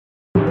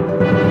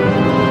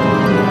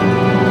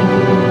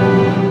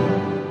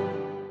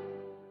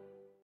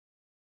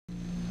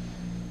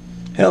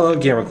Hello,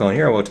 Gameboy Clone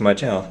here. Welcome to my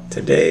channel.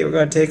 Today we're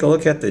going to take a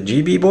look at the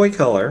Gameboy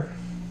Color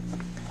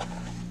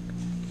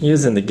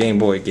using the Game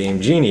Boy Game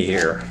Genie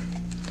here.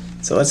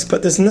 So let's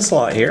put this in the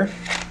slot here.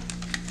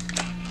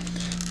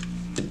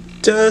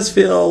 It does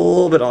feel a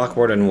little bit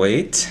awkward in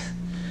weight,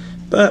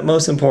 but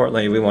most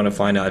importantly we want to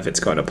find out if it's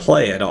going to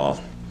play at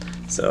all.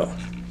 So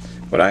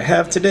what I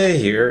have today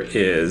here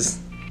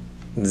is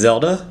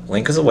Zelda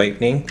Link's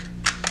Awakening.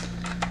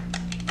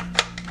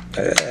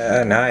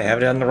 Now I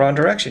have it in the wrong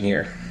direction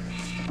here.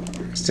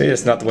 See,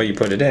 it's not the way you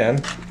put it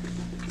in.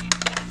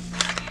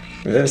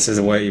 This is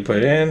the way you put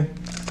it in.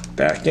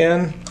 Back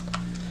in.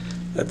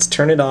 Let's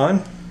turn it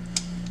on.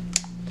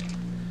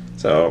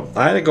 So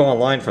I had to go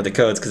online for the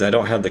codes because I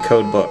don't have the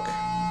code book.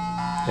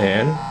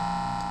 And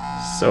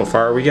so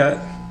far we got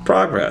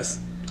progress.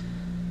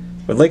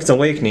 With Link's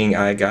Awakening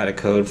I got a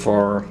code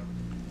for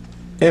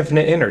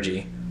infinite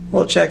energy.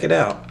 We'll check it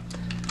out.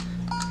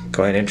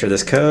 Go ahead and enter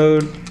this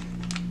code.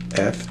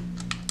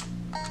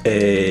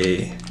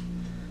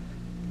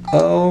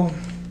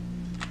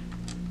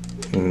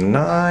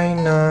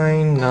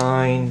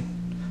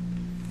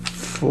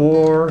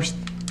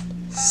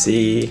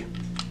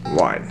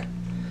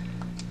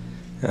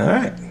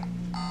 Alright.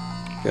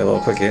 Get a little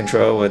quick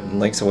intro with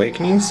Link's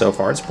Awakening. So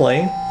far it's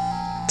playing.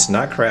 It's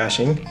not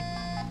crashing.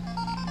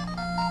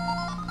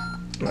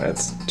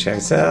 Let's check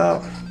this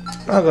out.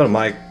 I'll go to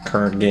my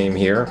current game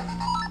here.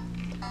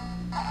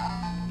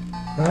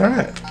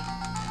 Alright.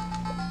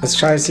 Let's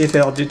try to see if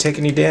I'll take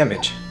any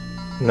damage.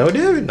 No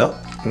damage. Nope.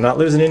 I'm not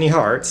losing any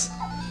hearts.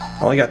 I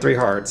only got 3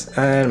 hearts.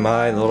 And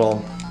my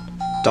little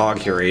dog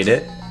here ate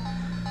it.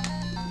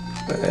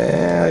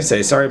 And I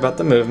say sorry about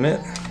the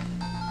movement.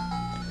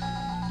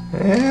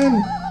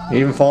 And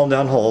even falling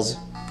down holes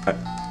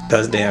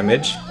does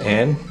damage.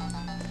 And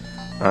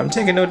I'm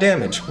taking no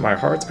damage. My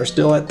hearts are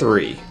still at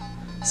 3.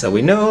 So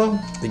we know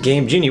the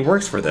Game Genie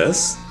works for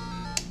this.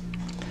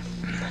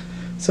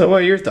 So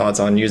what are your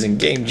thoughts on using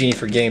Game Genie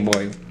for Game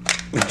Boy?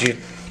 Would you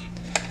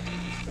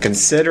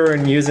consider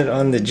and use it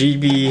on the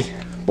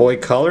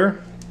Gameboy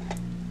Color?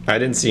 I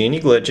didn't see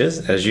any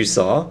glitches, as you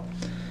saw.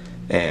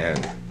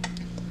 And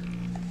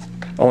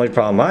only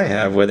problem I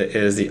have with it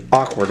is the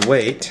awkward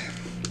weight.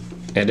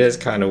 It is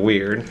kind of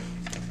weird.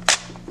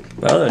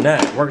 But other than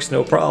that, it works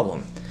no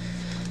problem.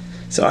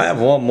 So I have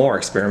one more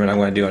experiment I'm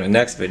going to do in the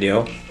next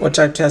video, which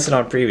I've tested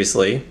on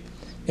previously,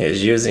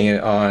 is using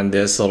it on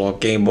this little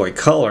Game Boy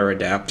Color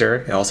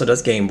adapter. It also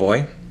does Game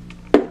Boy.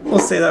 We'll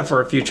save that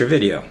for a future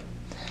video.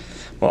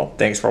 Well,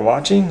 thanks for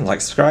watching,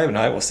 like, subscribe, and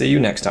I will see you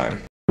next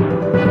time.